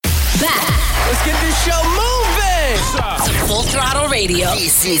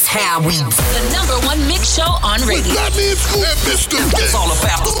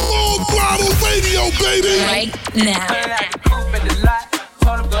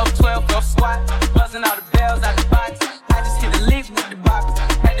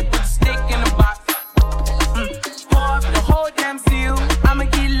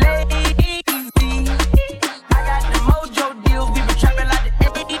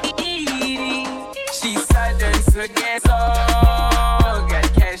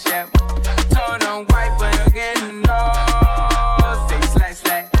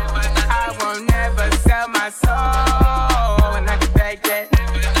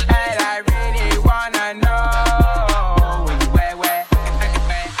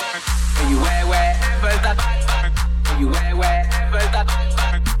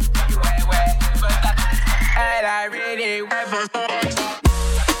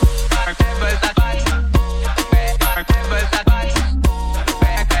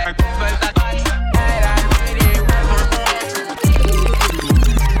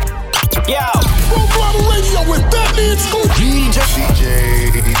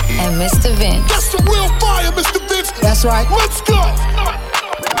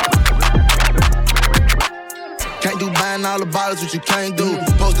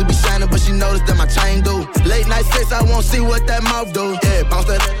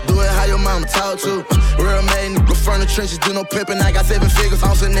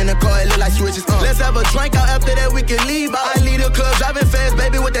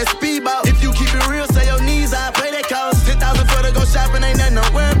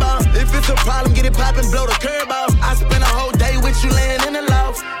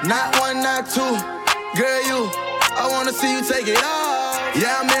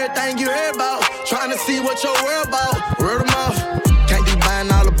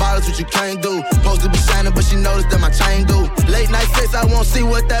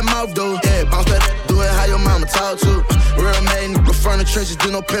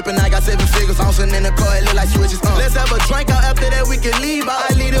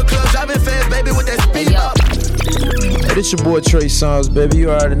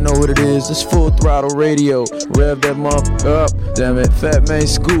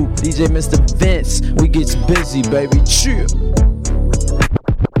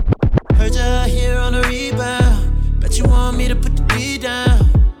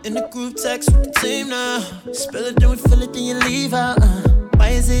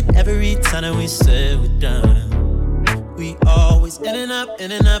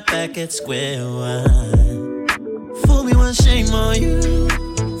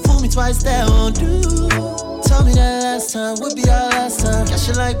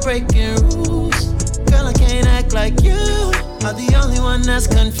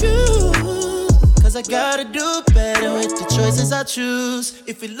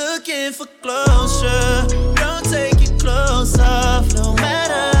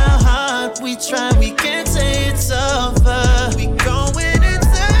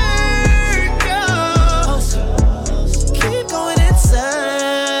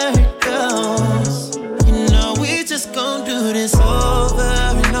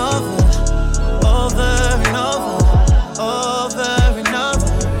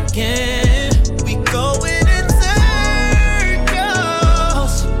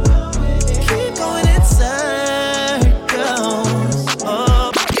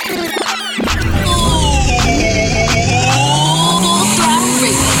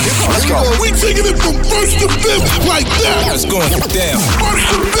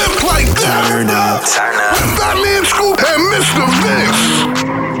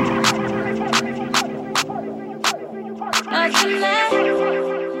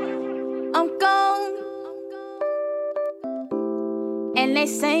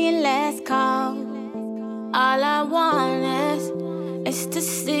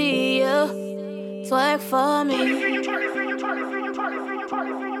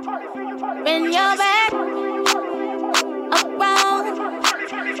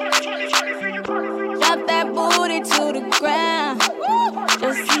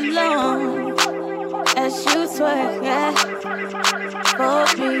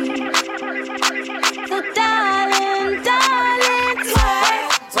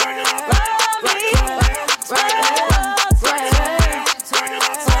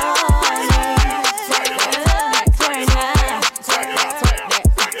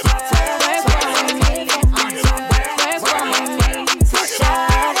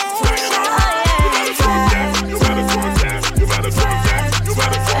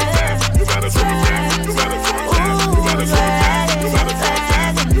bad.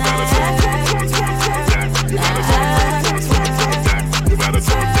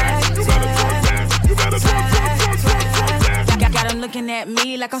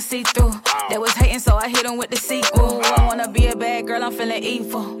 like I'm see-through. They was hating, so I hit them with the sequel. I wanna be a bad girl, I'm feeling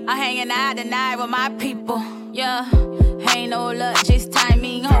evil. I'm hanging out tonight with my people. Yeah, ain't no luck, just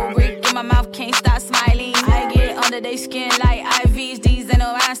timing. Whole brick in my mouth, can't stop smiling. I get under their skin like IVs. These ain't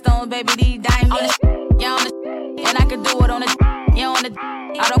no rhinestones, baby, these diamonds. Yeah, on the and I can do it on the yeah, on the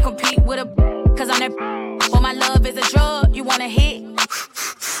I don't compete with a cause I'm that but my love is a drug, you wanna hit.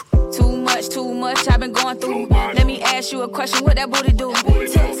 Too much, I've been going through. Let me ask you a question, what that booty do?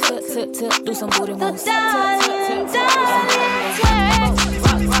 Tip, do some booty moves.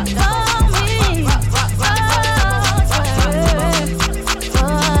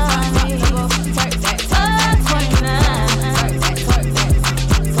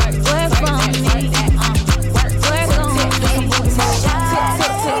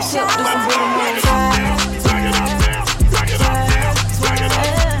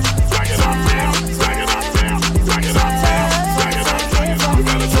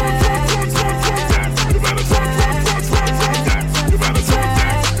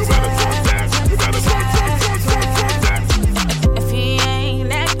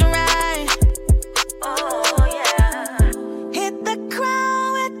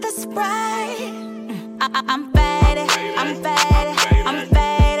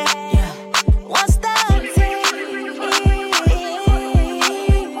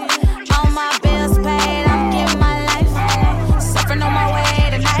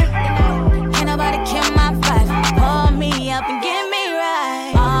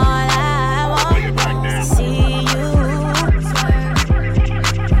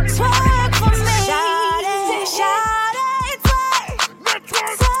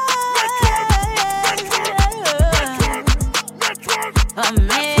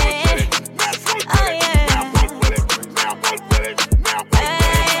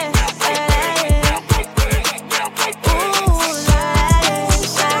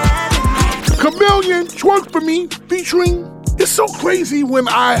 Crazy when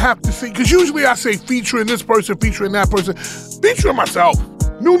I have to say, because usually I say featuring this person, featuring that person, featuring myself.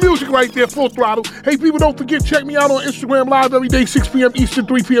 New music right there, Full Throttle. Hey, people, don't forget, check me out on Instagram Live every day, 6 p.m. Eastern,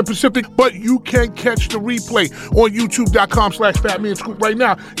 3 p.m. Pacific. But you can catch the replay on youtube.com/FatManScoop right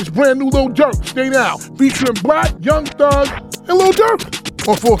now. It's brand new Lil Durk, Stay Down, featuring Black, Young Thug, and Lil Durk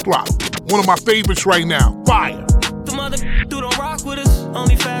on Full Throttle. One of my favorites right now. Fire. The mother dude don't rock with us.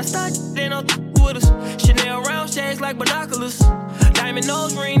 Only fast I they don't with us. Chanel round shades like binoculars. Diamond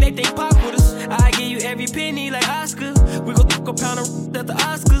nose ring, they think pop with us. I give you every penny like Oscar. We go a pound of at the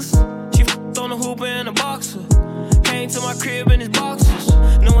Oscars. She on the hooper and a boxer. Came to my crib in his boxers.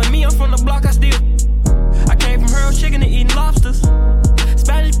 Knowing me, I'm from the block, I came from Hurl Chicken and eating lobsters.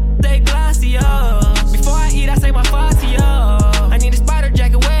 Spanish, they glassy, Before I eat, I say my fatty, I need a spider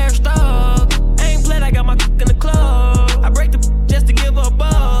jacket, wear stuck. Ain't played, I got my in the club. I break the just to give her a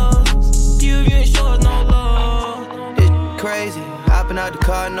buzz. You ain't sure no love. It's crazy. Hopping out the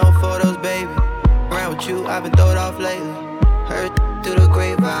car, no photos, baby. Around with you, I've been throwed off lately. Heard through the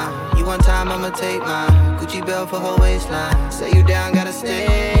grapevine. You one time, I'ma take mine. Gucci belt for her waistline. Say you down, gotta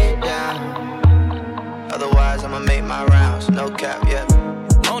stay down. Otherwise, I'ma make my rounds. No cap, yeah.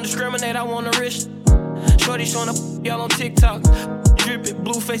 Don't discriminate, I want a wrist. Shorty showing up, y'all on TikTok. Drippin',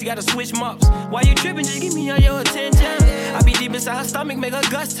 blue face, gotta switch mops. Why you trippin'? Just give me all your attention. I be deep inside her stomach, make her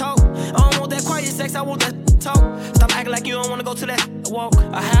guts talk. I don't want that quiet sex, I want that talk. Stop acting like you don't wanna go to that walk.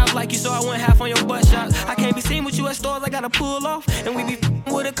 I have like you, so I went half on your butt shot. I can't be seen with you at stores, I gotta pull off. And we be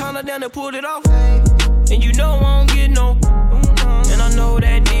with a corner down and pulled it off. And you know I don't get no. And I know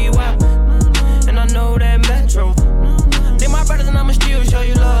that D-Wap. And I know that Metro. They my brothers and I'ma still show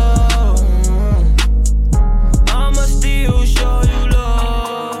you love. I'ma still show you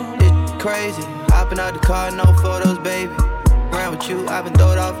love. It's crazy. Hopping out the car, no photos, baby. Around with you, I've been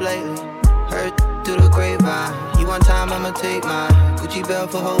throwed off lately. Heard through the grapevine. You one time, I'ma take mine. Gucci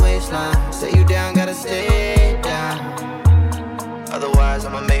belt for her waistline. Say you down, gotta stay down. Otherwise,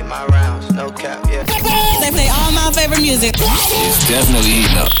 I'ma make my rounds. No cap, yeah. They play all my favorite music. It's definitely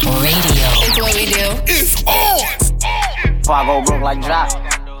heating up. Radio. It's what we do. It's on! Before I go broke like Jock,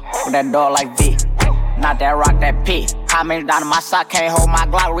 with that dog like V. Not that rock, that P. How many down in my sock, can't hold my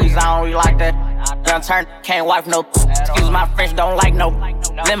Glock. Reason I don't really like that. Gun turn, can't wipe no. Excuse my French, don't like no.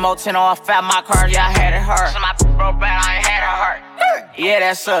 Limo 10 on fat, my car, yeah, I had it hurt. So my broke bad, I ain't had it hurt. Yeah,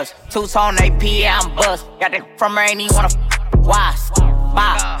 that's us. Two-tone AP, yeah, I'm bust. Got that from her, ain't even wanna why?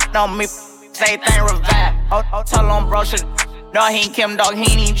 Bye. No me, same thing revive. Tell on bro shit. No, he ain't Kim, dog, he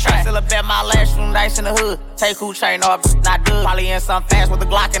ain't even try. Still a bet my last room dice in the hood. Take who chain up, not good. Probably in some fast with a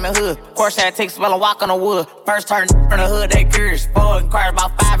Glock in the hood. Course had take spell and walk on the wood. First turn from the hood, they curious. 4 inquired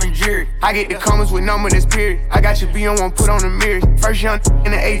about 5 in jury. I get the comments with number this period. I got your B on one, put on the mirrors. First young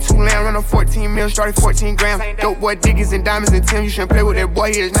in the A2 land, run on 14 mil, started 14 grams. Dope boy Diggins and diamonds and Tim. You shouldn't play with that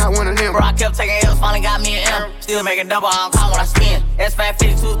boy, he is not one of them. Bro, I kept taking L's, finally got me an M. Still making double, I don't count when I spin.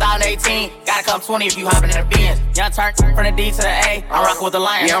 S550 2018, gotta come 20 if you hoppin' in the Benz. Young turn from the D to the A, I'm rockin' with the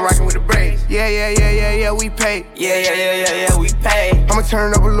Lions. Yeah, I'm rockin' with the Braves. Yeah, we pay. Yeah, we pay. I'ma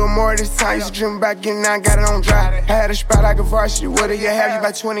turn it up a little more this time. Used to dream about getting out, got it on dry. I had a spot like a varsity. What do you have? You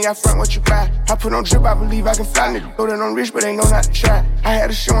buy 20, I front what you buy. I put on drip, I believe I can fly. Nigga, know that I'm rich, but they know not to try. I had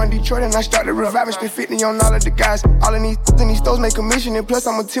a show in Detroit and I started reviving. Spent 50 on all of the guys. All of these in these stores make commission. And plus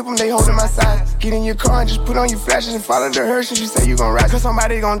I'ma tip them, they holding my size. Get in your car and just put on your flashes and follow the hearse. And you say you gon' ride, cause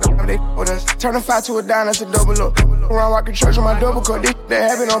somebody gon' do they with us. Turn a 5 to a dime, that's a double up. Around walking church on my double cut. This that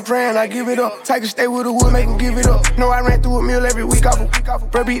happen, I'm praying, I give it up. Take a stay with the wood, make him give it up. Know I ran through a meal every week off a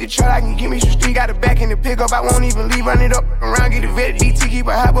bro, beat the truck, I can give me some street. Got the back in the pickup, I won't even leave, run it up. Around, get the vet, DT, keep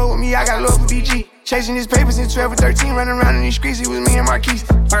a hot boy with me, I got love for DG. Chasing his papers since 12 or 13, running around in these streets, it was me and Marquise.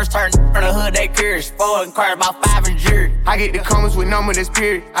 First turn from the hood, they curious. 4 inquired about 5 in jury. I get the comments with number this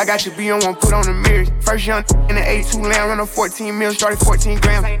period. I got your B on one, put on the mirrors. First young in the A2 land, run on 14 mil, started 14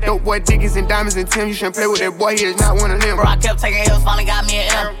 grams. Dope boy Diggins and diamonds and Tim. You shouldn't play with that boy, he is not one of them. Bro, I kept taking L's, finally got me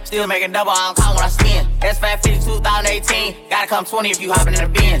an M. Still making double, I don't count when I spin. S550 2018, gotta come 20 if you hoppin' in the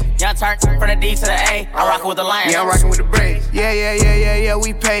Benz. Young turn from the D to the A, I'm rockin' with the Lions. Yeah, I'm rockin' with the Braves. Yeah,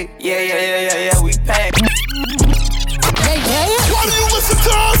 we pay. Yeah, we pay. Why do you listen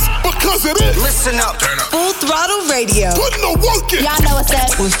to us? Because it is. Listen up. Full Throttle Radio. Putting the work in. Y'all know what's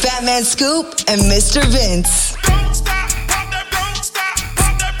up. With Fat Man Scoop and Mr. Vince. Don't stop, pump that, don't stop,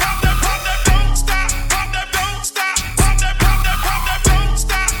 pump that, pump that, pump that, don't stop, pump that, don't stop, pump that, pump that, pump that,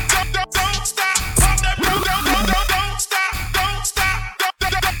 don't stop, don't stop,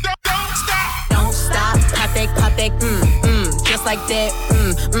 pump that, don't stop, don't stop. Don't stop, pop that, just like that,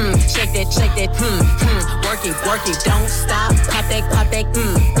 shake that, work it, don't stop, pop that,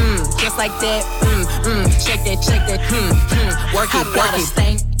 just like that, shake that, work it,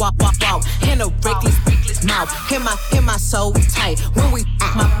 stank, walk, in a reckless mouth, hear my soul tight, when we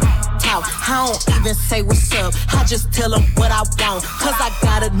my talk, I don't even say what's up, I just tell him what I want, cause I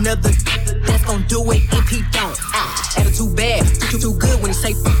got another that's gon' do it if he don't, attitude bad, too good when he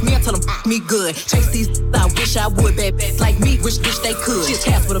say me, I tell him me good, chase these, I wish I would, bad like me, wish they could, she's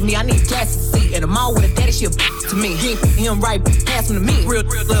cast with me, I need glasses to see, and the mall with a daddy, she a to me, him right, pass him to me, real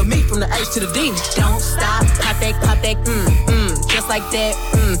love me from the H to the D, don't stop, pop that, just like that,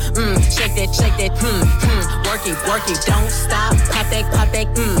 shake that, work it, don't stop, pop that,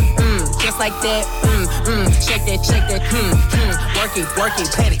 just like that, shake that, work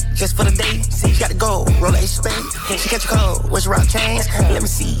it, petty, just for the day, see you got to go, roll a spade, she catch a cold, what's your rock chain, let me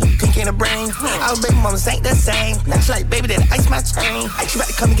see you, pink in the brain, our baby mamas ain't the same, now she like, baby, that ice my chain, she about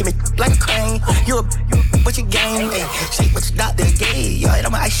to come and give me like a crane, you what you game, ayy, shake what your doctor gave, yo, and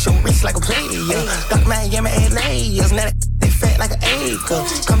I'ma ice your wrist like a player, Dr. Miami, LA, now they fat like an acre,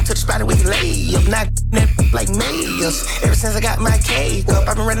 come to the spot where we lay up, not that like mayors, ever since I got my cake up,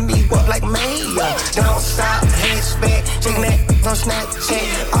 I've been running these up like mayor, don't stop, hands back, shaking that, on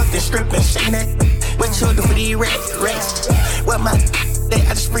Snapchat, off the strip and shaking that, what you do for these rats, what my, that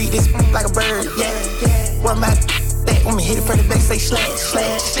I just free this like a bird, yeah, what my, that when me hit it from the back, say slash,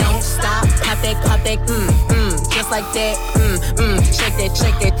 don't stop, pop that, just like that,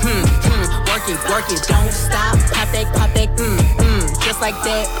 shake that, work it, don't stop, pop that, just like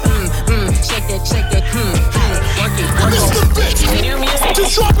that, shake that, work it. Mr. Vince,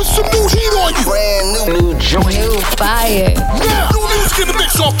 just dropping some new heat on you. Brand new joint. New fire. Now, new music in the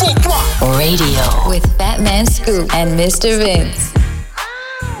mix on Full Throttle Radio with Fat Man Scoop and Mr. Vince.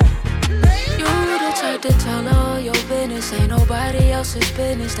 You the type to tell all your business, ain't nobody else's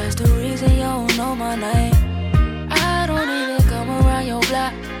business. That's the reason you don't know my name. I don't even come around your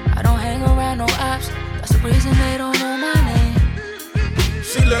block. I don't hang around no ops. That's the reason they don't know my name.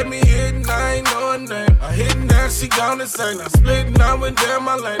 She let me hit and I ain't know her name. I hit and now she gone insane. I split and I went down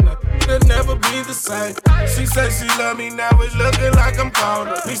my lane. It'll never be the same. She say she love me, now it's looking like I'm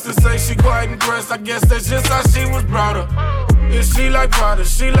colder. Used to say she quite impressed, I guess that's just how she was brought up. Yeah, she like Prada,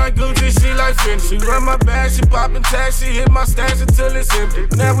 she like Gucci, she like Fendi. She run my bag, she poppin' tags, she hit my stash until it's empty.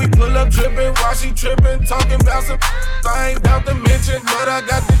 Now we pull up drippin', while she trippin', talking about some I ain't doubt to mention, but I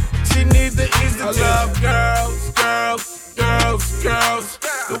got the she needs to ease the I love girls.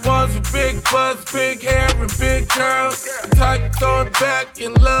 The ones with big butts, big hair, and big curls. The type to throw it back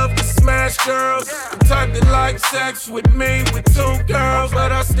and love to smash girls. The type that like sex with me with 2 girls.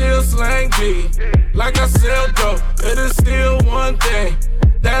 But I still slang G, like I sell dope. It is still one thing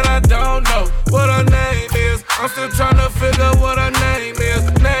that I don't know what her name is. I'm still trying to figure what her name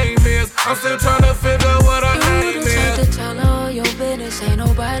is. I'm still trying to figure what her name is. You just had to tell her your business. Ain't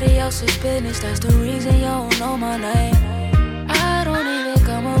nobody else's business. That's the reason you don't know my name. I don't even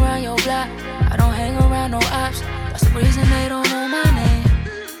come around your block. I don't hang around no ops. That's the reason they don't know my name.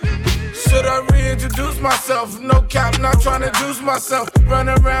 Should I reintroduce myself? No cap, not trying to juice myself. Run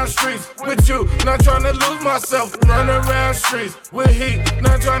around streets with you, not trying to lose myself. Run around streets with heat,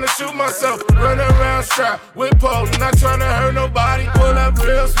 not trying to shoot myself. Run around strap with pole, not trying to hurt nobody. Pull up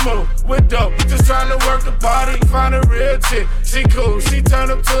real smooth with dope, just trying to work the body. Find a real chick, she cool, she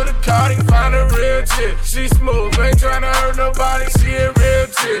turn up to the cardi. Find a real chick, she smooth, ain't trying to hurt nobody. She a real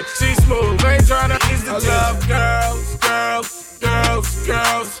chick, she smooth, ain't trying to ease the I love girls, girls, girls,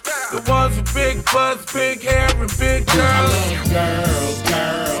 girls. The ones with big butts, big hair, and big girls. I love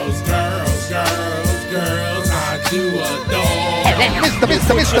girls, girls, girls, girls, girls. I do adore.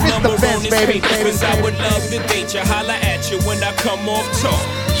 Mr. Vince, baby. Cause I would love to date you, holla at you when I come off talk.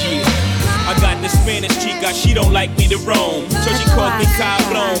 Yeah. I got this Spanish chica, she don't like me to roam. So she calls me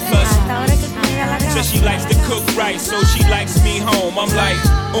Cablon, plus says she likes to cook right, so she likes me home. I'm like,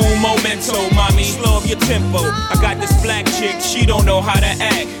 un momento, mommy, slow up your tempo. I got this black chick, she don't know how to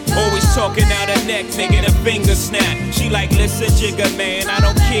act. Always talking out her neck, nigga, the finger snap. She like, listen, Jigga, man, I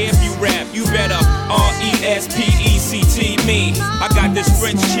don't care if you rap. You better R-E-S-P-E-C-T me. I got this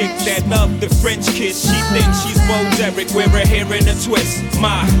French chick that love the French kiss. She thinks she's Bo Derek, wear her hair in a twist.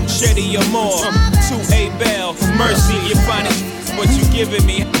 My Shetty Amore, to Abel, Mercy, your finest, what you giving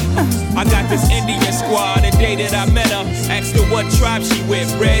me? I got this Indian squad, the day that I met her. Asked her what tribe she with,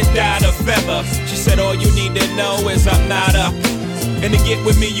 red dot or feather. She said all you need to know is I'm not a. And to get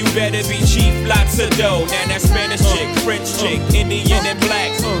with me you better be cheap, lots of dough. Now that's Spanish chick, French chick, Indian and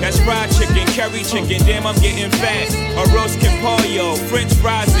black. That's fried chicken, curry chicken, damn I'm getting fat. Arroz con pollo, French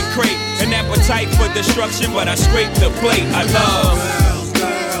fries and crepe. An appetite for destruction, but I scrape the plate. I love girls,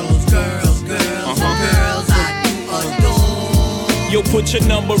 girls, girls, girls, girls I do adore. Yo, put your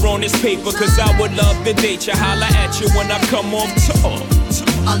number on this paper, cause I would love to date you. Holla at you when I come off tour.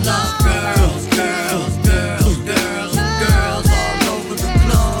 I love girls, girls, girls, girls, girls all over the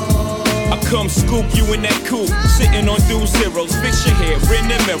globe. I come scoop you in that coupe, sitting on 2 zeros. Fix your hair in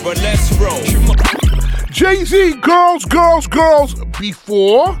the mirror, let's roll. Jay-Z, girls, girls, girls,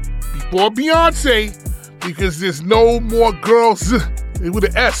 before Beyonce, because there's no more girls with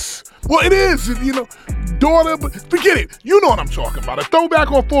an S. Well, it is, you know, daughter, but forget it. You know what I'm talking about. A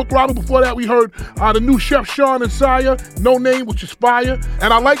throwback on Full Throttle. Before that, we heard the new Chef Sean and Sire, No Name, which is fire.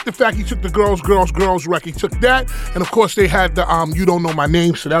 And I like the fact he took the Girls, Girls, Girls record. He took that, and of course, they had the You Don't Know My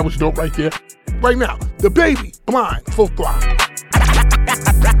Name, so that was dope right there. Right now, The Baby, Blind, Full Throttle.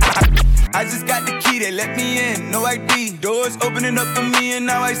 I just got the key, they let me in, no ID. Doors opening up for me and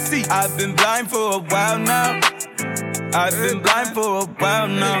now I see. I've been blind for a while now. I've been blind for a while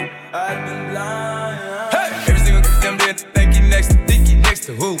now. I've been blind. Hey! Every single them there, think you next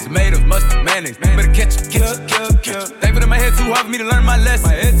to who? Tomatoes, mustard, mayonnaise. Better catch you. Thankful in my head too hard for me to learn my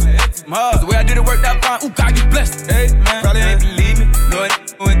lesson. My head too hard. The way I did it worked out fine. Ooh, God, you blessed. Hey, man. Probably ain't believe me. No, I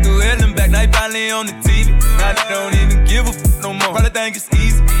went through hell and back. Now you finally on the TV. Now I don't even give a no more. Probably think it's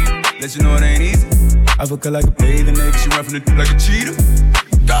easy. Let you know it ain't easy. I fuck her like a bathing nigga. She run from the like a cheetah.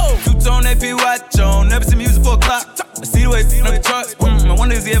 Go! Two-tone AP watch on. Never see me use it for a clock. I see the way it's on the charts. I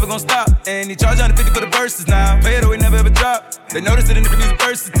wonder is he ever gonna stop. And he charge 150 for the verses now. Pay it or he never ever drop. They notice it in the music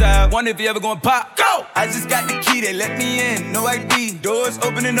versatile. Wonder if he ever gonna pop. Go! I just got the key, they let me in. No ID. Doors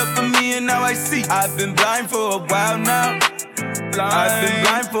opening up for me and now I see. I've been blind for a while now. I've been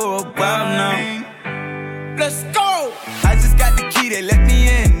blind for a while now. Let's go! I just got the key, they let me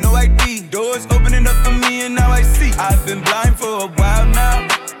in. No ID. Doors opening up for me and now I see. I've been blind for a while now.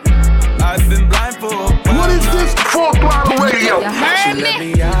 I've been blind for a while. What is this? Full Throttle Radio. She let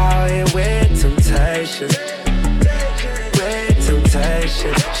me out here with temptation. With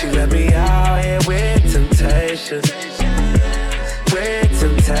temptation. She let me out here with temptation. With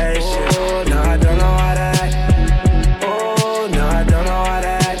temptation. Oh, no, I don't know how to act. Oh, no, I don't know how to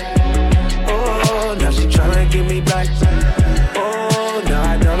act. Oh, now she tryna get me back. Oh, no,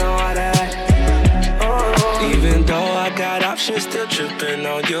 I don't know how to act. Oh, even though I got options, still tripping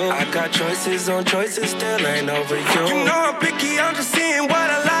on you. I got choices on choices, still ain't over you. You know I'm picky, I'm just seeing what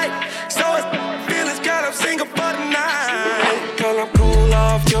I like. So it's feelings got up single for the night. Girl, I'm cool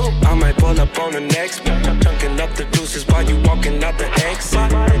off you. I might pull up on the next one. Chunking up the deuces while you walking out the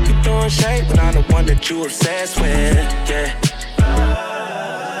exit. shape, but I'm the one that you obsessed with, yeah.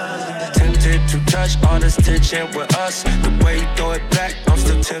 Tempted to touch all this tension with us. The way you throw it back, I'm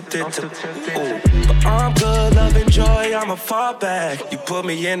still tempted to. Ooh. But I'm good, loving joy, I'ma fall back. You put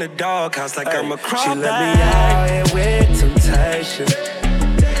me in the doghouse like I'm a crawl. She let me out here with temptation.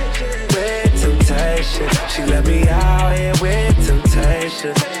 With temptation. She let me out here with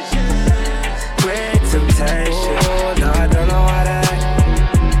temptation. With temptation. Oh, no, I don't know how to act.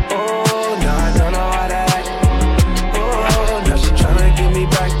 Oh, no, I don't know how to act. Oh, now she tryna get me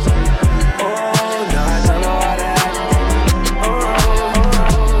back. Oh, no, I don't know how to act.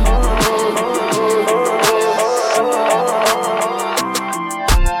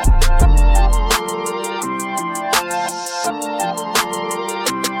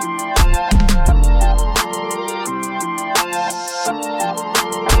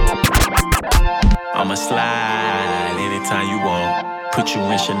 I'ma slide anytime you want. Put you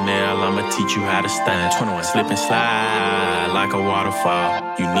in Chanel, I'ma teach you how to stand. 21, slip and slide like a waterfall.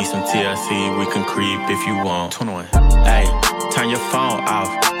 You need some TLC, we can creep if you want. 21, hey, turn your phone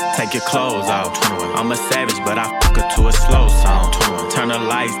off, take your clothes off. 21, I'm a savage, but I fuck her to a slow song. 21, turn the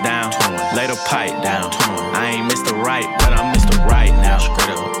lights down. 21, lay the pipe down. 21, I ain't Mr. Right, but I'm Mr. Right now.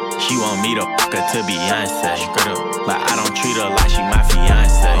 Straight up. She want me to fuck her to Beyonce. Straight up. But I don't treat her like she my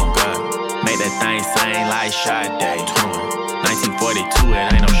fiance. Oh God. Make that thing sing like Sade. 1942,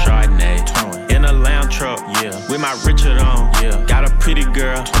 it ain't no Chardonnay. 21. In a lamb truck, yeah, with my Richard on, yeah. Got a pretty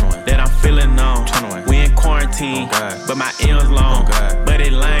girl 21. That I'm feeling on. 21. We in quarantine, but my M's long. But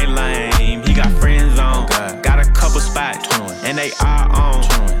it lame, he got friends on. Got a couple spots, 21. And they all on.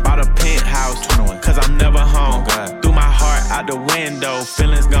 21. Bought a penthouse, 21. Cause I'm never home. Threw my heart out the window,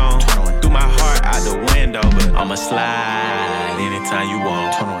 feelings gone. 21. Threw my heart out the window, but I'ma slide anytime you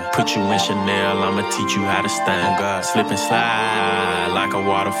want. 21. Put you in Chanel, I'ma teach you how to stand. Slip and slide like a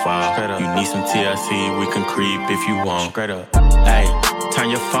waterfall. You need some TLC, we can creep if you want. Straight up. Hey, turn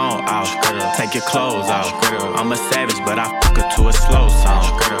your phone off. Take your clothes off. I'm a savage, but I fuck her to a slow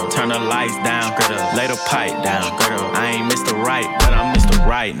song. Turn the lights down. Lay the pipe down. I ain't Mr. Right, but I'm Mr.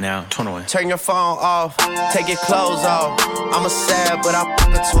 Right now. 21. Turn your phone off. Take your clothes off. I'm a sad, but I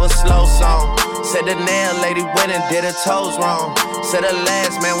fuck her to a slow song. Said the nail lady went and did her toes wrong. Said the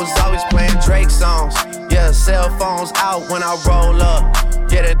last man was always playing Drake songs. Yeah, cell phones out when I roll up.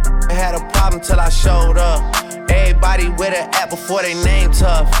 Yeah, that had a problem till I showed up. Everybody with an app before they name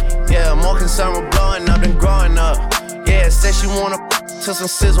tough. Yeah, more concerned with blowing up than growing up. Yeah, said she wanna till some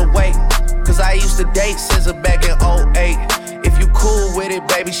scissor wait. Cause I used to date scissor back in 08. If you cool with it,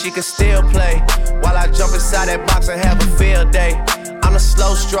 baby, she can still play. While I jump inside that box and have a field day. I'm the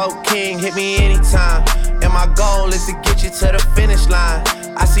slow stroke king, hit me anytime. And my goal is to get you to the finish line.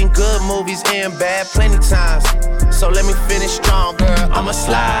 I seen good movies and bad plenty times. So let me finish strong, girl. I'ma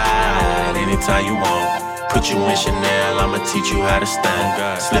slide anytime you want. Put you in Chanel, I'ma teach you how to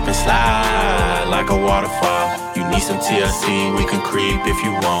stand. Slip and slide like a waterfall. You need some TLC, we can creep if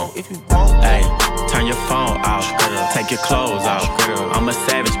you want. Hey, turn your phone off. Take your clothes off. I'm a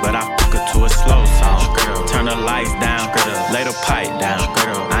savage, but I fuck her to a slow song. Turn the lights down. Lay the pipe down.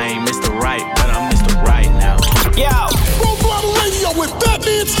 I ain't Mr. Right, but I'm Mr. Right now. Yo! Full Throttle Radio with Fat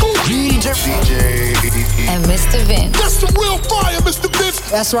Man Scoop. DJ. And Mr. Vince. That's the real fire, Mr.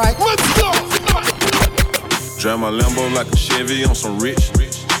 Vince. That's right. Let's go. Drive my Lambo like a Chevy on some rich.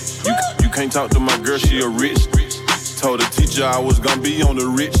 You can't talk to my girl, she a rich. Told the teacher I was gonna be on the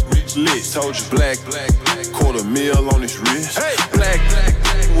rich list. Told you black, $250,000 on his wrist. Black,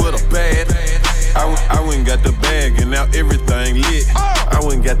 with a bad. I went and got the bag and now everything lit. I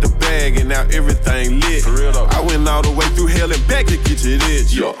went and got the bag and now everything lit. For real though. I went all the way through hell and back to get to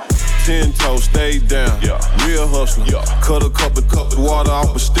this. 10 toes, stayed down. Real hustler. Cut a cup of water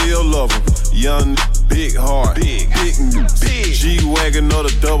off, but still love him. Young, big heart. Big. G-Wagon or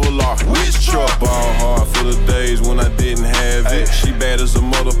the double R. Which truck? Ball hard for the days when I didn't have it. She bad as a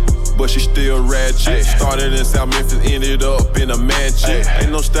mother, but she still ratchet. Started in South Memphis, ended up in a mansion.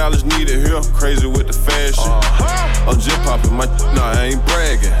 Ain't no stylist needed here. Crazy with the fashion. I'm just popping my nah, I ain't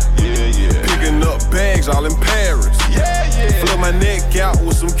bragging. Picking up bags all in Paris. Flip my neck out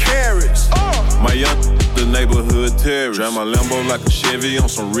with some carrots. My young, the neighborhood terrorist. Drive my Lambo like a Chevy on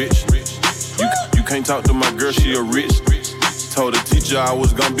some rich. You can't talk to my girl, she a rich. Told the teacher I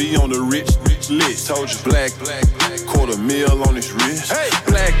was gonna be on the rich list. Told you black, $250,000 on his wrist.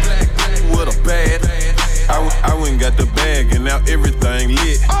 Black, with a bad. I went and got the bag and now everything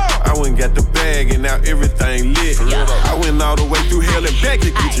lit. I went and got the bag and now everything lit. I went all the way through hell and back to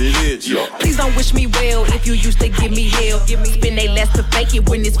get you this. Please don't wish me well if you used to give me hell. Spend they last to fake it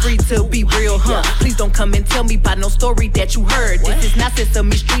when it's free to be real, huh? Please don't come and tell me about no story that you heard. This is not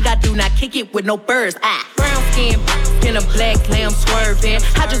Sesame Street, I do not kick it with no birds. Brown skin in a black lamb swerving.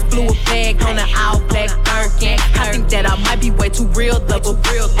 I just blew a flag on an all black Birkin. I think that I might be way too real, double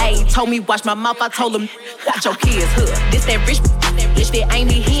real. Ayy, told me watch my mouth, I told him watch your kids, hood. This that rich that ain't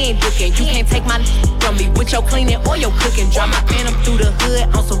me, he ain't looking. You can't take my from me with your cleaning or your cooking. Drive my phantom through the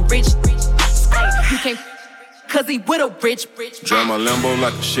hood on some rich. You can't, cause he with a rich. Drive my Lambo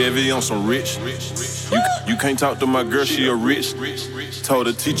like a Chevy on some rich. You can't talk to my girl, she a rich. Told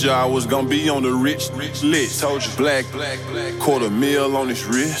the teacher I was gonna be on the rich list. Told you black, $250,000 on his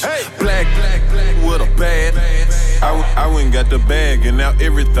wrist. Black, with a bad. I went and got the bag and now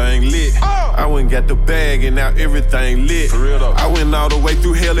everything lit. I went and got the bag and now everything lit. For real though. I went all the way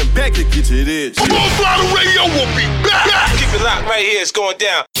through hell and back to get you this. Full Throttle Radio will be back. Keep it locked right here, it's going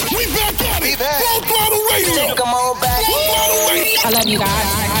down. We back at it. Full Throttle Radio. Come on back. I love you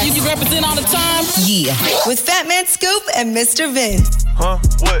guys. You represent all the time. Yeah. With Fat Man Scoop and Mr. Vince. Huh?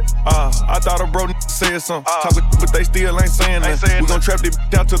 What? I thought a bro said something. Talking, but they still ain't saying nothing. We gon' trap this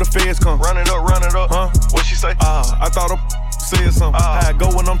out till the feds come. Run it up. Huh? What she say? I thought a said something. How I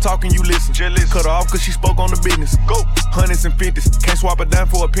go when I'm talking, you listen. Cut her off cause she spoke on the business. Go. Hundreds and fifties. Can't swap it down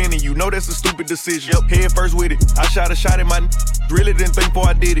for a penny. You know that's a stupid decision. Head first with it. I shot a shot at my really didn't think before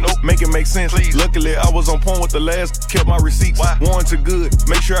I did it. Make it make sense. Please. Luckily, I was on point with the last. Kept my receipts. Warranted good.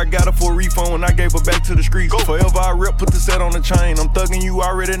 Make sure I got her for a refund when I gave her back to the streets. Go. Forever I rip, put the set on the chain. I'm thugging, you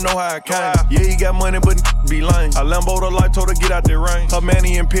already know how I came. Yeah, he got money, but be lame. I Lambo'd her life, told her get out that rain. Her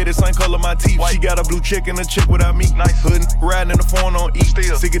manny and pitty, same color my teeth. She got a blue chick and a chick without me. Nice. Hood riding in the phone on E.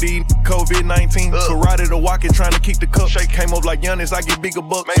 Still. Sick of these COVID-19. Karate to walk it, trying to kick the cup. Shake came up like Giannis, I get bigger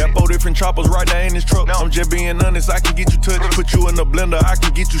bucks. Got 4 different choppers right there in this truck. No. I'm just being honest, I can get you touched. Put you in the blender, I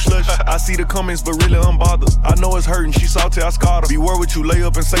can get you slush. I see the comments, but really unbothered. I know it's hurting, she salty, I scarred her. Beware what you lay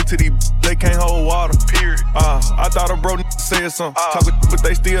up and say to these, they can't hold water. Period. I thought a bro said something. Talking, but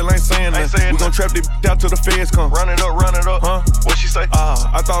they still ain't saying nothing. We gon' trap this out till the feds come. Run it up. Huh? What she say?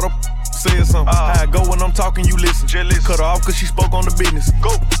 I thought a said something. How I go when I'm talking, you listen. Cut her off cause she spoke on the business. Go.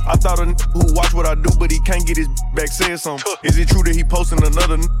 I thought a who watch what I do, but he can't get his back said something. Is it true that he posting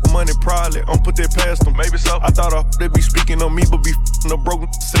another money? Probably. I'm put that past him. Maybe so. I thought they be speaking on me, but be the broke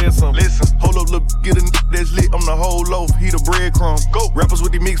said something. Listen. Hold up, look, get a that's lit. I'm the whole loaf. He the breadcrumb. Go. Rappers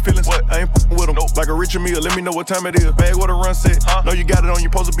with these mixed feelings. What? I ain't with them. Nope. Like a Richard Mille. Let me know what time it is. Bag what a run set. Know you got it on. You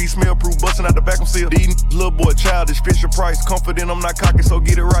supposed to be smell proof. Busting out the vacuum seal. These little boy childish. Fisher Price. Confident I'm not cocky, so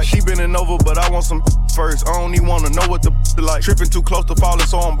get it right. She bending over, but I want some first. I don't even wanna know what the like. Tripping too close to falling,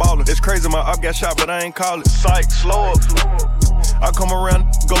 so I'm ballin'. It's crazy, my up got shot, but I ain't call it. Psych, slow up. I come around,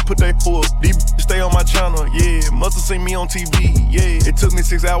 go put that full. These stay on my channel, yeah. Must've seen me on TV, yeah. It took me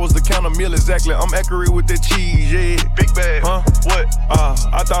 6 hours to count a meal exactly. I'm accurate with that cheese, yeah. Big bag, huh? What?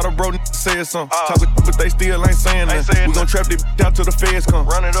 I thought a bro said something. Talking, but they still ain't saying nothing. We gon' trap this out till the feds come.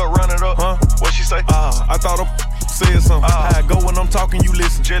 Run it up. Huh? What she say? I thought a said something. How I go when I'm talking, you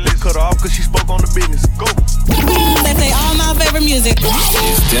listen. Cut her off cause she spoke on the business. Go. They play all my favorite music.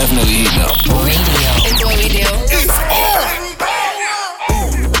 It's definitely heating up. Radio. It's what we do. It's on.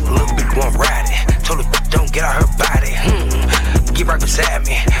 Little bit won't ride it. Told her don't get out her body. Get right beside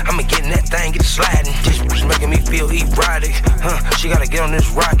me. I'ma get in that thing, get it sliding. This was making me feel erotic. She gotta get on this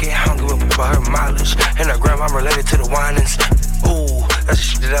rocket. I don't give a fuck about her mileage. And her grandma related to the whinings. Ooh, that's the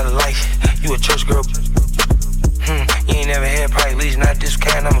shit that I like. You a church girl. You ain't never had probably least not this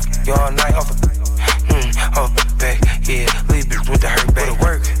kind. I'ma fuck you all night off back. Yeah, leave bitch with the hurt back.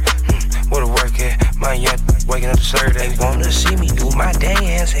 Where the work at? My young waking up to serve. They wanna see me do my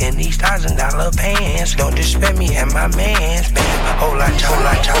dance in these $1,000 pants. Don't disrespect me and my mans. Bam, whole lot.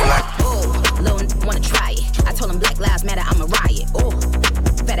 Ooh, little wanna try it. I told him Black Lives Matter, I'm a riot. Ooh,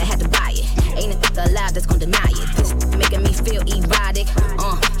 better had to buy it. Ain't a nigga alive that's gonna deny it. This making me feel erotic.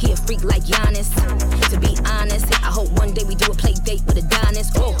 He a freak like Giannis. To be honest, I hope one day we do a play date with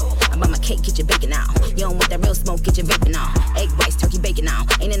Adonis. Ooh, I buy my cake, get your bacon out. You don't want that real smoke, get your vaping on. Egg rice, turkey bacon on.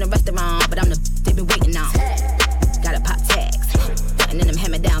 Ain't in a restaurant, but I'm the they been waiting on. Gotta pop tags, putting in them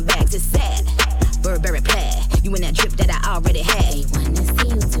hammer down bags. It's sad. Burberry plaid, you in that drip that I already had. They wanna see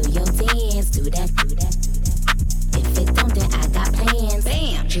you do your dance, do that. If it don't, then I got plans.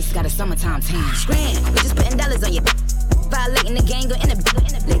 Bam, just got a summertime tan. Scram, we just putting dollars on you. Violating the gang, go in the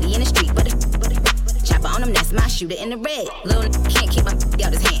lady in the street, but chopper on them, that's my shooter in the red. Little can't keep my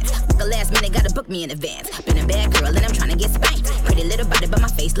out his hands. The last minute gotta book me in advance. Been a bad girl and I'm trying to get spanked. Pretty little body, but my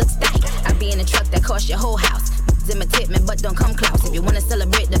face looks stank. I be in a truck that costs your whole house. Zimmer tip me, but don't come close. If you wanna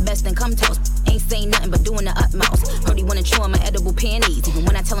celebrate the best, then and come toast. Ain't saying nothing but doing the utmost. Heard he wanna chew on my edible panties. Even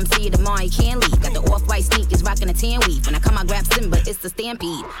when I tell him see you tomorrow, he can't leave. Got the off-white sneakers, rocking a tan weave. When I come, I grab Simba, it's the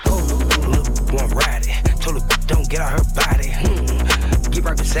stampede. Look, one ride it. Told her don't get out her body. Get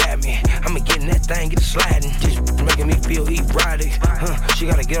right beside me. I'ma get in that thing, get it sliding. Just making me feel erotic. She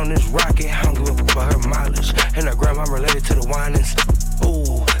gotta get on this rocket. I don't give a fuck about her mileage. And her grandma related to the whinings.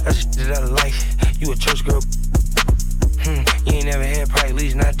 Ooh, that's the shit I like. You a church girl. You ain't never had probably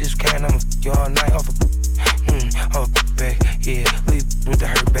least not this kind. I'ma fuck you all night off a back. Yeah, leave with the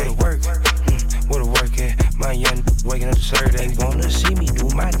hurt back. Where the work at? My young waking up to serve. They wanna see me do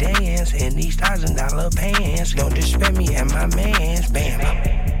my dance in these $1,000 pants. Don't disrespect me and my mans. Bam.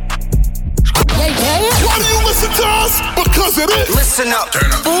 Why do you listen to us? Because it is. Listen up.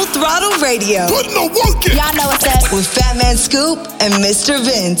 Full Throttle Radio. Putting the work in. Y'all know what's up. With Fat Man Scoop and Mr.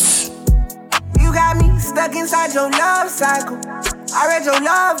 Vince. You got me stuck inside your love cycle. I read your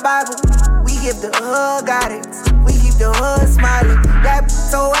love Bible. We give the hood guidance. We keep the hood smiling. That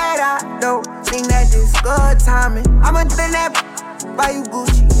so wet, I don't think that this good timing. I'ma do that buy you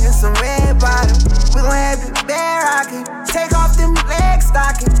Gucci and some red bottom. We gon' have the bear rockin'. Take off them leg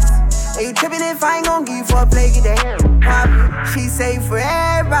stockings. Hey, you trippin' if I ain't gon' give you for a play, get the hair poppin'. She say for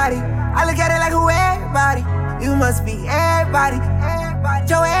everybody. I look at it like who everybody. You must be everybody.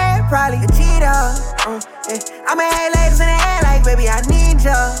 Your head probably a cheater. I'ma have ladies in the air like, baby, I need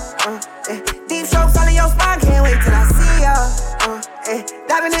ya. Deep strokes all in your spine, can't wait till I see ya.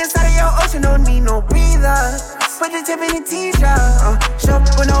 Diving inside of your ocean, don't need no breather. Put the tip in the t-shirt. Show up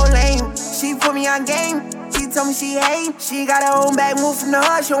with no lame. She put me on game. She told me she hate. She got her own bag, move from the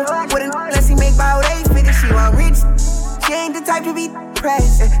hush. With an unless he make about 8 figures, she want rich. She ain't the type to be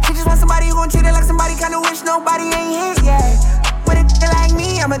pressed. She just want somebody who gon' treat her like somebody kinda wish nobody ain't hit yet. With a like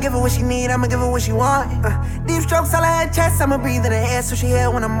me, I'ma give her what she need, I'ma give her what she want. Deep strokes all in her chest, I'ma breathe in her air so she hear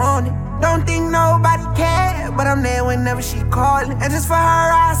when I'm on it. Don't think nobody care, but I'm there whenever she callin'. And just for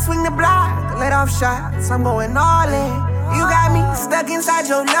her, I swing the block, let off shots, I'm going all in. You got me stuck inside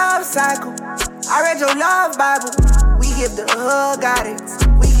your love cycle. I read your love Bible. We give the hood guidance.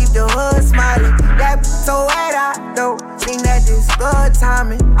 We keep the hood smiling. That so wet, I don't think that this good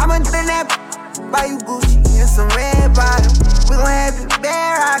timing. I'ma do that buy you Gucci and some red bottom. We gon' have the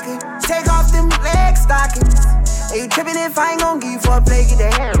bear rockin'. Take off them leg stockings. Hey, you trippin' if I ain't gon' give you for a play, get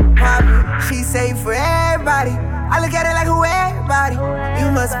the hair poppin'. She say for everybody. I look at it like who everybody.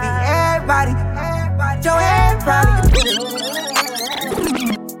 You must be everybody. Your head probably.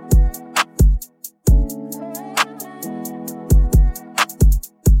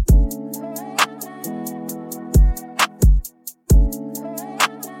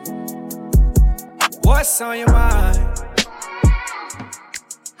 What's on your mind?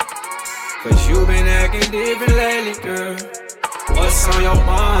 Cause you been acting different lately, girl. What's on your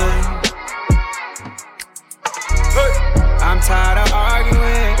mind? Hey. I'm tired of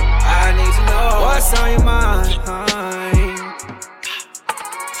arguing. I need to know what's on your mind.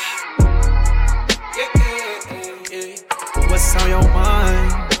 What's on your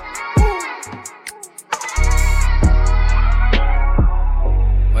mind?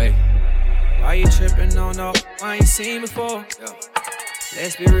 Wait, why you tripping on no? I ain't seen before.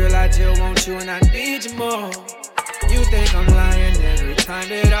 Let's be real, I just want you and I need you more. You think I'm lying every time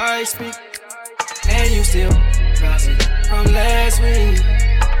that I speak, and you still bouncing from last week.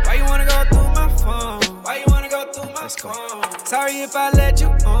 Why you wanna go through my phone? Why you wanna go through my phone? Sorry if I let you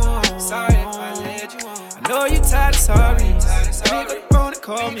on. Sorry if I let you on. I know you tired of sorry. Pick up the phone and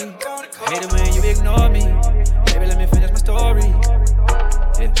call me. I hate it when you ignore me. Baby, let me finish my story.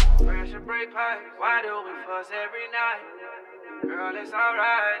 Yeah. Pressure break pipe. Why do we fuss every night? Girl, it's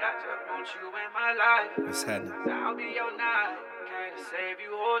alright. I just want you in my life. What's happening? I'll be your night. Can't save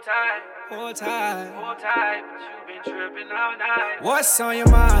you, hold tight. Hold tight. Hold tight. But you been tripping all night. What's on your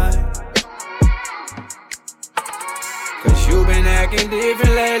mind? Cause you been acting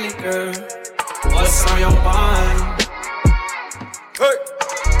different lately, girl. What's on your mind? Hey.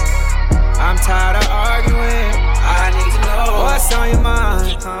 I'm tired of arguing. I need to know what's on your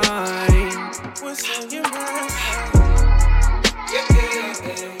mind. What's on your mind?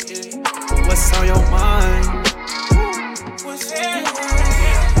 What's on your mind? What's on your mind?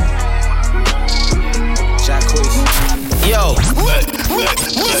 Yo,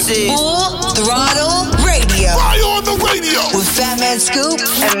 this is Full Throttle Radio. Fire on the radio with Fat Man Scoop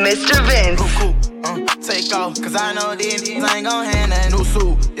and Mr. Vince. Take off, cause I know these ain't gon' hand that new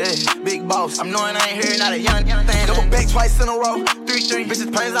suit, yeah, big boss. I'm knowing I ain't here, not a young thing. Double back twice in a row, 3-3.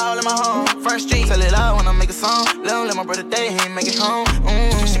 Bitches plays all in my home, first street. Tell it loud when I make a song. Let my brother day, he ain't make it home.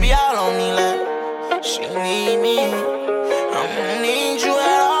 She be all on me like, she need me. I don't need you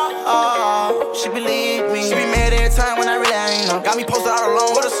at all. Got me posted out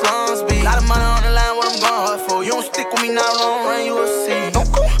alone where the slums be. Lot of money on the line, what I'm going hard for. You don't stick with me now, long run, you will see. Don't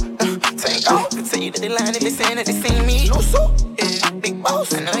go, take off. Continue that they lying if they saying that they seen me. No so, yeah, big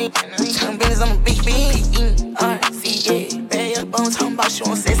boss. I know you turn business, I'm a big bean. R-C, yeah, bad your bones, talking about you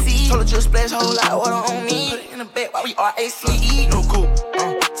on sexy. Told her just splash whole lot of water on me. Put it in the bed while we R-A-C-E. No cool,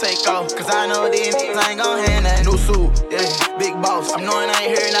 take off, cause I know these niggas ain't gon' hand that. No suit, yeah, big boss. I'm knowing I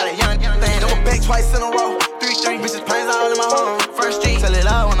ain't hearing not a young thing. Double back twice in a row, 3-3. Bitches planes all in my home. First street, tell it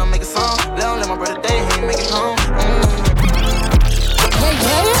out when I make a song. Let my brother day, he ain't make it home.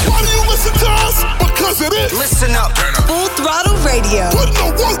 Why do you listen to us? Because it is. Listen up. Full Throttle Radio. Put the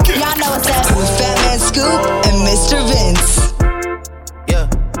work in. Y'all know what's up. With Fat Man Scoop and Mr. Vince. Yeah.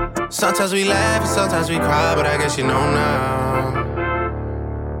 Sometimes we laugh and sometimes we cry, but I guess you know now.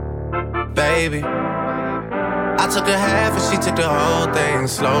 Baby, I took a half and she took the whole thing.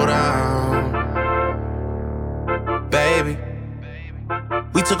 Slow down. Baby,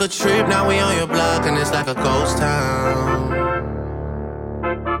 we took a trip, now we on your block and it's like a ghost town.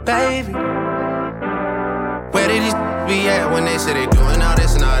 Baby, where did these be at when they say they doing all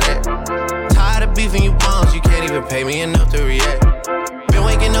this and all that? Tired of beefing you bums, you can't even pay me enough to react. Been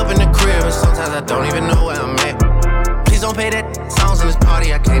waking up in the crib and sometimes I don't even know where I'm at. Please don't pay that songs in this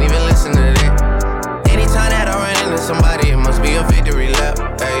party, I can't even listen to that. Anytime that I run into somebody, it must be a victory lap.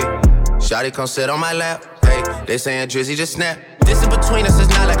 Hey, shawty come sit on my lap. Hey, they saying Drizzy just snap. This in between us is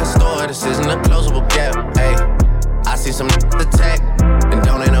not like a store, this isn't a closable gap. Hey, I see some attack and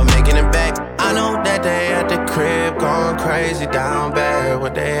don't end up making it back. I know that they at the crib going crazy down bad.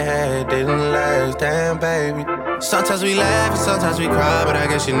 What they had didn't last, damn baby. Sometimes we laugh and sometimes we cry, but I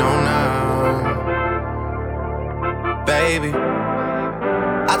guess you know now. Baby,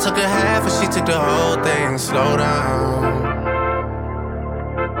 I took a half and she took the whole thing. Slow down.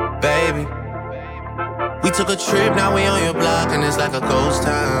 Baby, we took a trip, now we on your block and it's like a ghost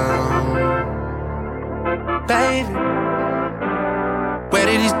town. Baby, where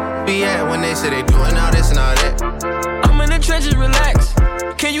did these be at when they say they doing all this and all that? I'm in the trenches, relax.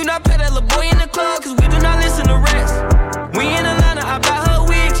 Can you not pet that little boy in the club? Cause we do not listen to rest. We in Atlanta, I buy her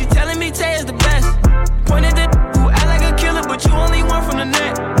wig. She telling me Tay is the best. Pointed at who act like a killer, but you only one from the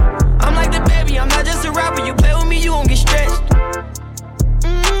net. I'm like the baby, I'm not just a rapper. You play with me, you gon' get stretched.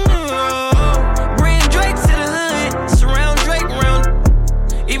 Bring Drake to the hood, surround Drake around.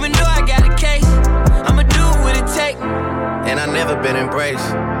 Even though I got a case, I'ma do what it take. And I never been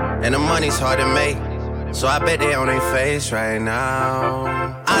embraced, and the money's hard to make, so I bet they on their face right now.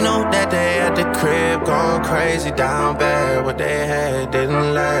 I know that they at the crib going crazy down bad. What they had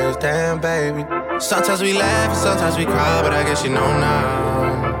didn't last, damn baby. Sometimes we laugh and sometimes we cry, but I guess you know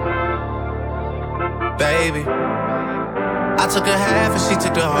now. Baby, I took a half and she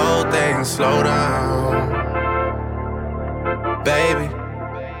took the whole thing. Slow down. Baby,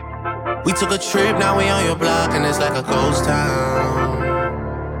 we took a trip, now we on your block and it's like a ghost town.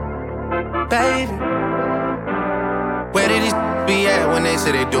 Baby, where did these be at when they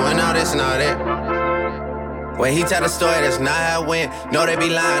say they doing all this and all that? When he tell the story, that's not how it went. No, they be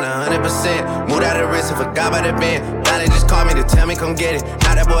lying 100%. Moved out of the wrist and forgot about the bend. Now they just called me to tell me come get it.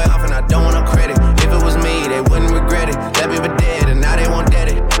 Now that boy off and I don't want no credit. If it was me, they wouldn't regret it. Left me for dead and now they won't dead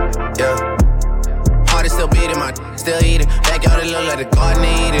it. Yeah. Heart is still beating, my still eating. Backyard it look like the garden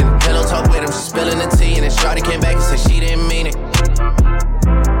eating. Pillow talk with him, she spilling the tea. And then Shawty came back and said she didn't mean it.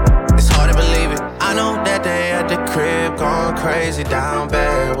 It's hard to believe it. I know that they at the crib going crazy down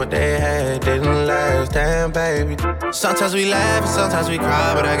bad. What they had didn't last, damn baby. Sometimes we laugh and sometimes we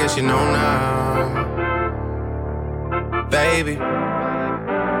cry, but I guess you know now. Baby,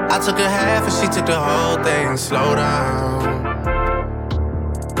 I took a half and she took the whole thing. Slow down.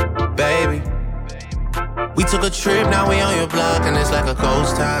 Baby, we took a trip, now we on your block and it's like a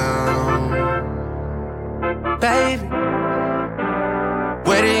ghost town. Baby,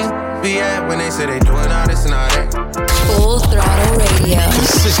 where they be at when they say they doing all this and all that? Full Throttle Radio.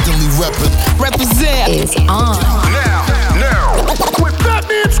 Consistently represent is on. Now, with Fat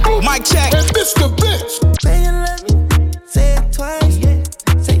Man Scoop, Mic check, and Mr. Vince. Say you love me, say it twice, yeah.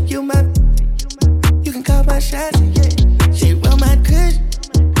 Say you my, you can call my shots, yeah. She roll my cushion,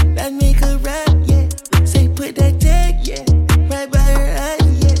 that make her rap, yeah. Say put that tag, yeah, right by her eye,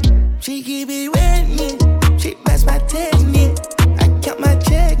 yeah. She keep it wet, yeah. She pass my test, yeah. I count my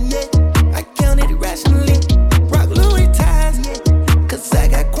check, yeah. I count it rationally. Rock Louis ties, yeah. Cause I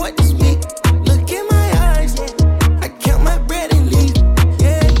got quite this week. Look in my eyes, yeah. I count my bread and leave,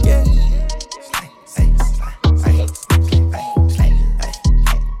 yeah, yeah.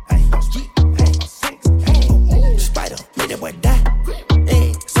 Spider, made that boy die.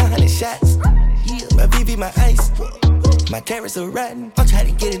 Hey, 100 shots. Yeah, my VV, my ice. My carrots are rotten. I'm trying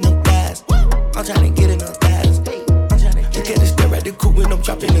to get in them thighs. I'm trying to get in them thighs. Look at the stare at the coupe when I'm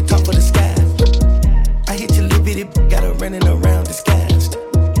dropping the top of the sky. I hit your little bitty, got her running around disguised.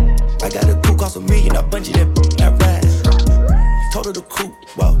 I got a coupe, cost $1 million, I bungee that, I ride. Told her the coupe,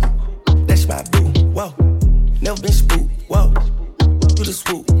 whoa, that's my boo, whoa. Never been spooked, whoa, do the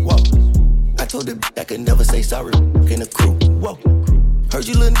swoop, whoa. I told her I could never say sorry in the crew, whoa. Heard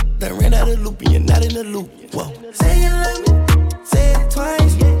you little that ran out of the loop and you're not in the loop, whoa. Say you love me, say it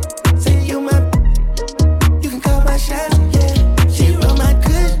twice, yeah. Say you my, you can call my shots, yeah. She roll my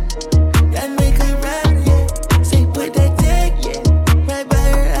good, that make her ride, yeah. Say put that tag, yeah, right by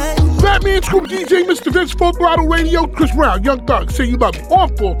her eye. Batman Scoop DJ, Mr. Vince, Full Throttle Radio, Chris Brown, Young Thug, Say You Love Me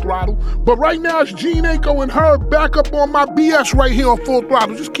on Full Throttle. But right now it's Gene Aiko and her back up on my BS right here on Full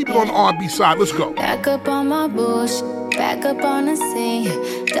Throttle. Just keep it on the R&B side. Let's go. Back up on my bush, back up on the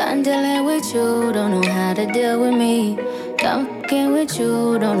scene. Done dealing with you, don't know how to deal with me. Done fucking with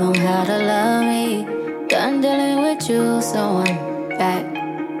you, don't know how to love me. Done dealing with you, so I'm back.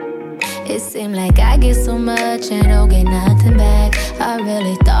 It seemed like I get so much and don't get nothing back. I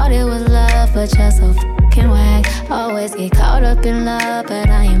really thought it was love, but you're so fucking whack. Always get caught up in love, but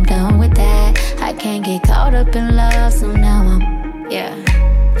I am done with that. I can't get caught up in love, so now I'm, yeah.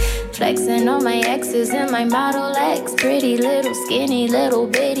 Flexing on my exes and my Model X. Pretty little skinny little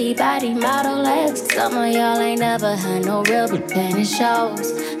bitty body Model X. Some of y'all ain't never had no real but then it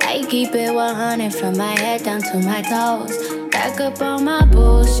shows. I keep it 100 from my head down to my toes. Back up on my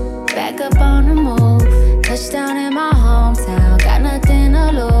bush, back up on the move. Touchdown in my hometown, got nothing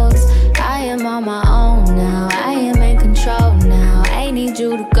to lose. I am on my own now, I am in control now. I need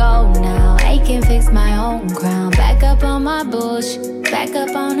you to go now, I can fix my own crown. Back up on my bush, back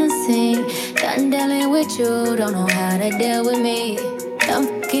up on the scene. Done dealing with you, don't know how to deal with me.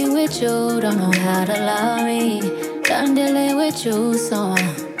 Done fucking with you, don't know how to love me. Done dealing with you, so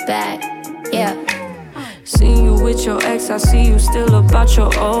I'm back, yeah. Seen you with your ex, I see you still about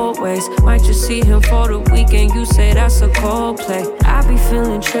your old ways. Might just see him for the weekend, you say that's a cold play. I be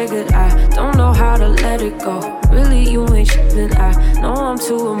feeling triggered, I don't know how to let it go. Really, you ain't shit, then I know I'm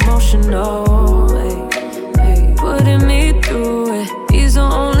too emotional. Hey, putting me through it, he's the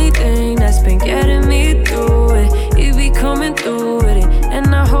only thing that's been getting me through it. He be coming through with it,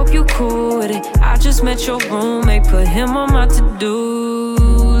 and I hope you cool with it. I just met your roommate, put him on my to-do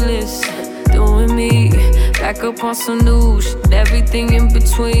list. Doing me, back up on some new shit, everything in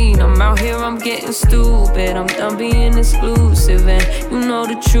between. I'm out here, I'm getting stupid, I'm done being exclusive. And you know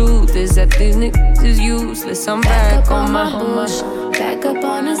the truth is that these niggas is useless. I'm back on my bush, back up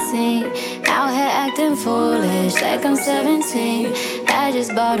on the scene. Out here acting foolish, like I'm 17. I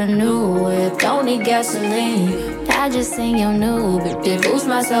just bought a new whip, don't need gasoline. I just seen your new bitch, it boosts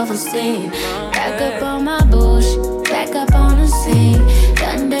my self-esteem. Back up on my bush, back up on the scene.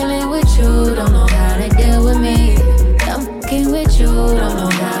 Done dealing with you, don't know how to deal with me. Done fucking with you, don't know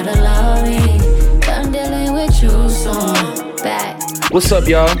how to love me. Done dealing with you, so I'm back. What's up,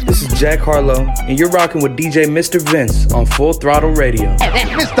 y'all? This is Jack Harlow, and you're rocking with DJ Mr. Vince on Full Throttle Radio.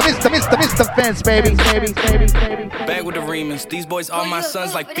 Mr. Vince, baby. Back with the remix. These boys are my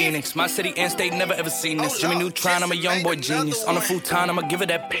sons like Phoenix. My city and state never ever seen this. Jimmy Neutron, I'm a young boy genius. On a futon, I'ma give it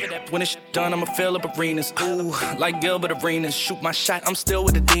that. When it's done, I'ma fill up arenas. Ooh, like Gilbert Arenas. Shoot my shot, I'm still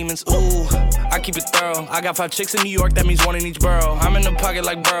with the demons. Ooh, I keep it thorough. I got 5 chicks in New York, that means 1 in each borough. I'm in the pocket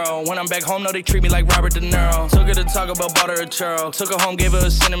like Burrow. When I'm back home, no, they treat me like Robert De Niro. Took her to Taco Bell, bought her a churro. Took her home, gave her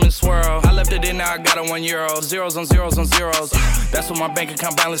a cinnamon swirl. I left it in, now I got her €1. Zeros on zeros on zeros. That's what my bank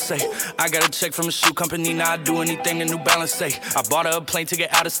account balance say. I got a check from a shoe company, now I do anything the New Balance say. I bought her a plane to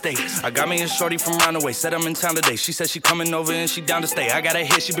get out of state. I got me a shorty from round the way, said I'm in town today. She said she coming over and she down to stay. I got a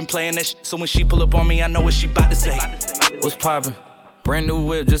hit, she been playing that shit, so when she pull up on me, I know what she bout to say. What's poppin'? Brand new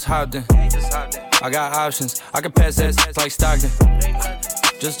whip, just hopped in. I got options, I can pass that like Stockton.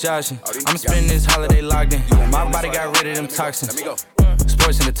 Just joshing, I'm spending this holiday locked in. My body got rid of them toxins.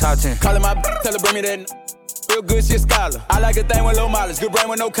 Sports in the top 10. Callin' my tell her bring me that. Real good, she a scholar. I like a thing with low mileage, good brain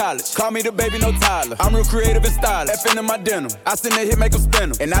with no college. Call me the baby, no Tyler. I'm real creative and stylish. F in my denim. I send that hit, make them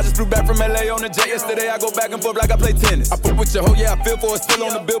spin 'em. And I just flew back from LA on the jet yesterday. I go back and forth like I play tennis. I fuck with your hoe, yeah, I feel for it. Still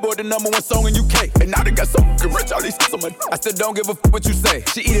on the Billboard, the #1 song in UK. And now they got so fucking rich, all these shits on my. I still don't give a fuck what you say.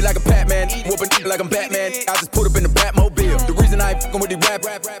 She eat it like a Pac-Man, whooping like I'm Batman. I just put up in the Batmobile. The reason I ain't fucking with these rap,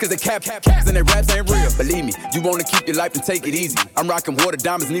 cause they caps and their raps ain't real. Believe me, you wanna keep your life and take it easy. I'm rocking water,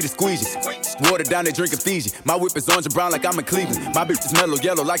 diamonds need a squeegee. Water down, they drinking Fiji. My whip is orange and brown like I'm in Cleveland. My bitch is mellow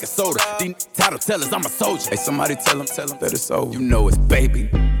yellow like a soda. These title tellers, I'm a soldier. Hey, somebody tell them that it's over. You know it's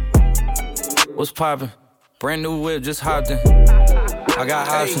baby. What's poppin'? Brand new whip, just hopped in. I got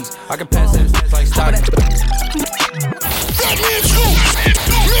options. I can pass that like stock. That man true.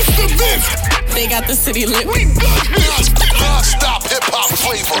 Mr. Vince. They got the city lit. We non-stop hip-hop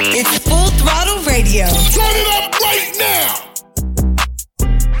flavor. It's Full Throttle Radio. Turn it up right now.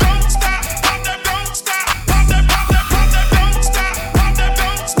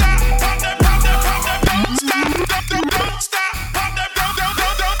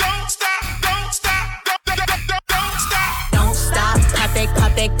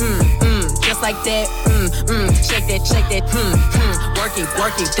 Just like that, shake that,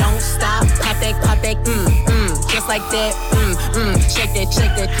 work it, don't stop, pop that, just like that,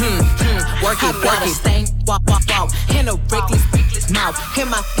 shake that, work it, stank, walk, in a reckless mouth,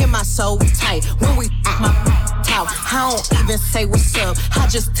 hear my soul tight, when we my talk, I don't even say what's up, I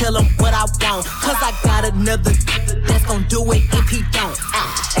just tell him what I want, cause I got another that's gon' do it if he don't,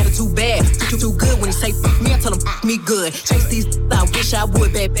 attitude bad, too good when he say me, I tell him me good, chase these, I wish I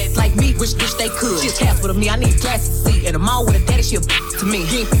would, bad like me, wish they could, she's cast with me, I need glasses to see, and I'm all with a daddy, she a to me,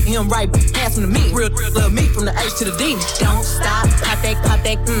 him right, pass him to me, real love me from the H to the D, don't stop, pop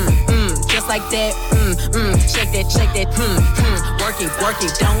that, just like that, shake that, work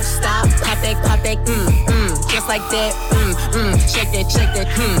it, don't stop, pop that, just like that, shake that,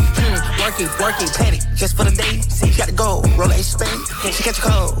 work it, petty, just for the day, see you got to go, roll a spade, she catch a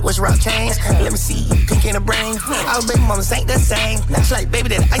cold, what's your rock chains, let me see, pink in the brain, our baby mamas ain't the same, now she like, baby,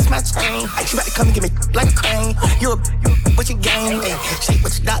 that ice my chain, she about to come and give me like a crane, you a what you game, shake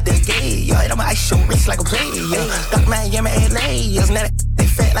what your doctor gave, yo, I'm ice your wrist like a player, Dr. Miami, LA, now they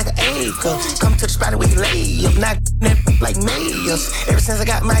fat like an acre, come to the spot and we can lay up, not like mayors, ever since I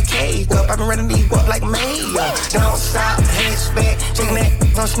got my cake up, I've been running these up like mayor, don't stop, hands back, shaking that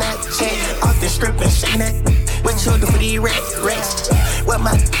on Snapchat, off the strip and shaking that, what you do for these rats, what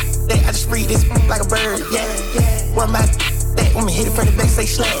my that, I just read this like a bird, yeah, what my that, when me hit it from the back, say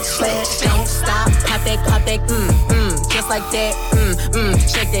slash, don't stop, pop that, just like that,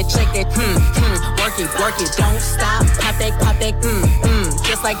 shake that, work it, don't stop, pop that,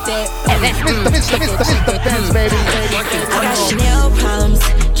 just like that, Mr. Vince, baby. I got Chanel problems,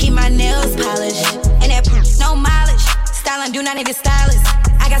 keep my nails polished, and that no mileage, styling do not need a stylist.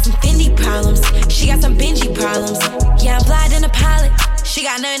 I got some Fendi problems, she got some Benji problems, yeah I'm fly than a pilot, she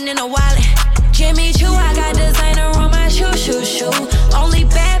got nothing in a wallet. Jimmy Choo, I got designer on my shoe. Only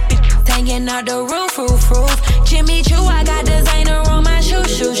bad bitch hanging out the roof. Jimmy Choo, I got designer on my shoe.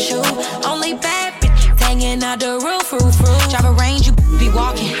 Only bad bitch hanging out the roof. Drive a range, you be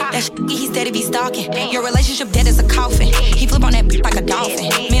walking. That shit, he steady be stalking. Your relationship dead as a coffin. He flip on that bitch like a dolphin.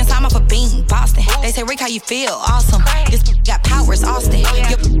 Me and Simon for being Boston. They say, Rick, how you feel? Awesome. This got powers, Austin.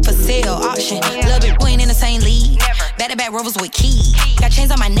 Your for sale, auction. Little bit, we ain't in the same league. Back-to-back rovers with keys. Got chains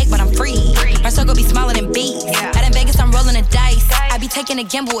on my neck, but I'm free. My circle be smaller than bees. Out in Vegas, I'm rolling the dice. I be taking a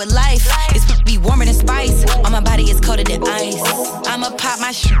gamble with life. This be warmer than spice. On my body, it's colder than ice. I'ma pop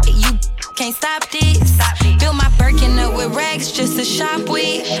my shit, you can't stop this. Fill my Birkin up with rags just to shop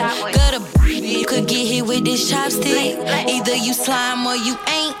with. Good you could get hit with this chopstick. Either you slime or you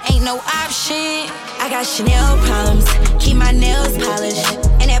ain't no option. I got Chanel problems, keep my nails polished,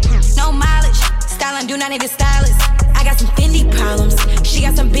 and that no mileage. Styling do not need a stylist. I got some Fendi problems, she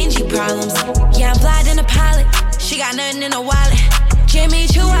got some Benji problems. Yeah, I'm fly than a pilot, she got nothing in a wallet. Jimmy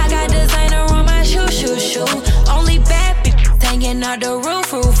Choo, I got designer on my shoe. Only bad bitch hanging out the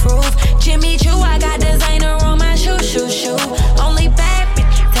roof. Jimmy Choo, I got designer on my shoe. Only bad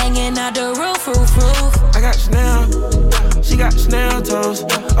bitch hanging out the roof. I got Chanel, she got Chanel toes.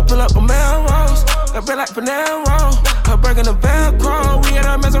 I pull up a Melrose, that bread like Panero. Her breaking the Velcro, we at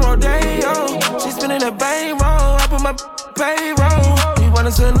a mess of Rodeo. She spinning a bankroll, I put my payroll. We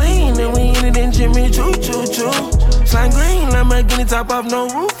wanted Celine, and we ended in Jimmy Choo. Slime green, Lamborghini top off, no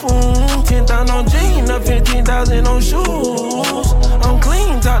roof. 10,000 on jeans, up 15,000 on shoes. I'm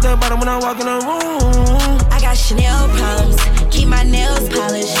clean, top to bottom when I walk in the room. I got Chanel problems, keep my nails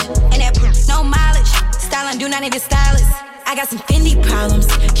polished, and that no mileage. Styling do not need a stylist. I got some Fendi problems,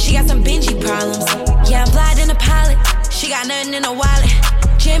 she got some Benji problems. Yeah, I'm fly than a pilot, she got nothing in a wallet.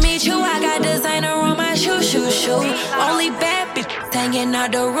 Jimmy Choo, I got designer on my shoe. Only bad bitch hanging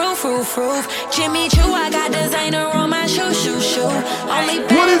out the roof. Jimmy Choo, I got designer on my shoe. Only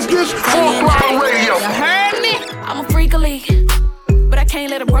bad what is this Full Throttle Radio? You heard me? I'm a freak of league, but I can't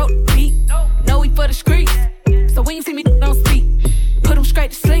let a broke beat. No, we for the streets, so when you see me, don't speak. Put them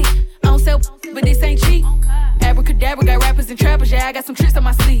straight to sleep. I don't sell, but this ain't cheap. Abracadabra, got rappers and trappers, yeah, I got some tricks on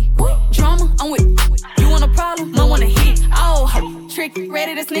my sleeve. Drama, I'm with you want a problem, I want a hit. Oh, trick,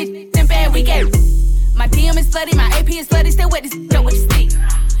 ready to snitch, then bad, we get it. My DM is slutty, my AP is slutty, still wet this up with the stick.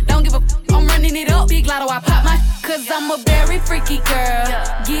 Don't give a I'm running it up. Big lotto, I pop my. Cause I'm a very freaky girl.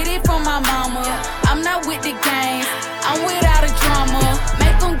 Get it from my mama. I'm not with the games. I'm without a drama.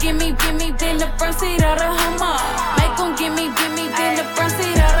 Make them give me, in the front seat of the Hummer. Make them give me, in the front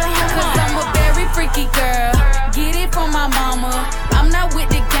seat of the Hummer. Cause I'm a very freaky girl. Get it from my mama. I'm not with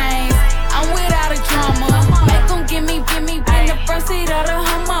the games. I'm without a drama. Make them give me, in the front seat of the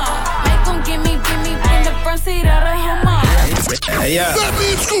Hummer. Make them give me, in the front seat of the Hummer. Hey, yeah.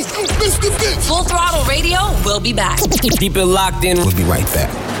 Mr. Vince. Full Throttle Radio will be back. Keep it locked in. We'll be right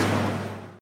back.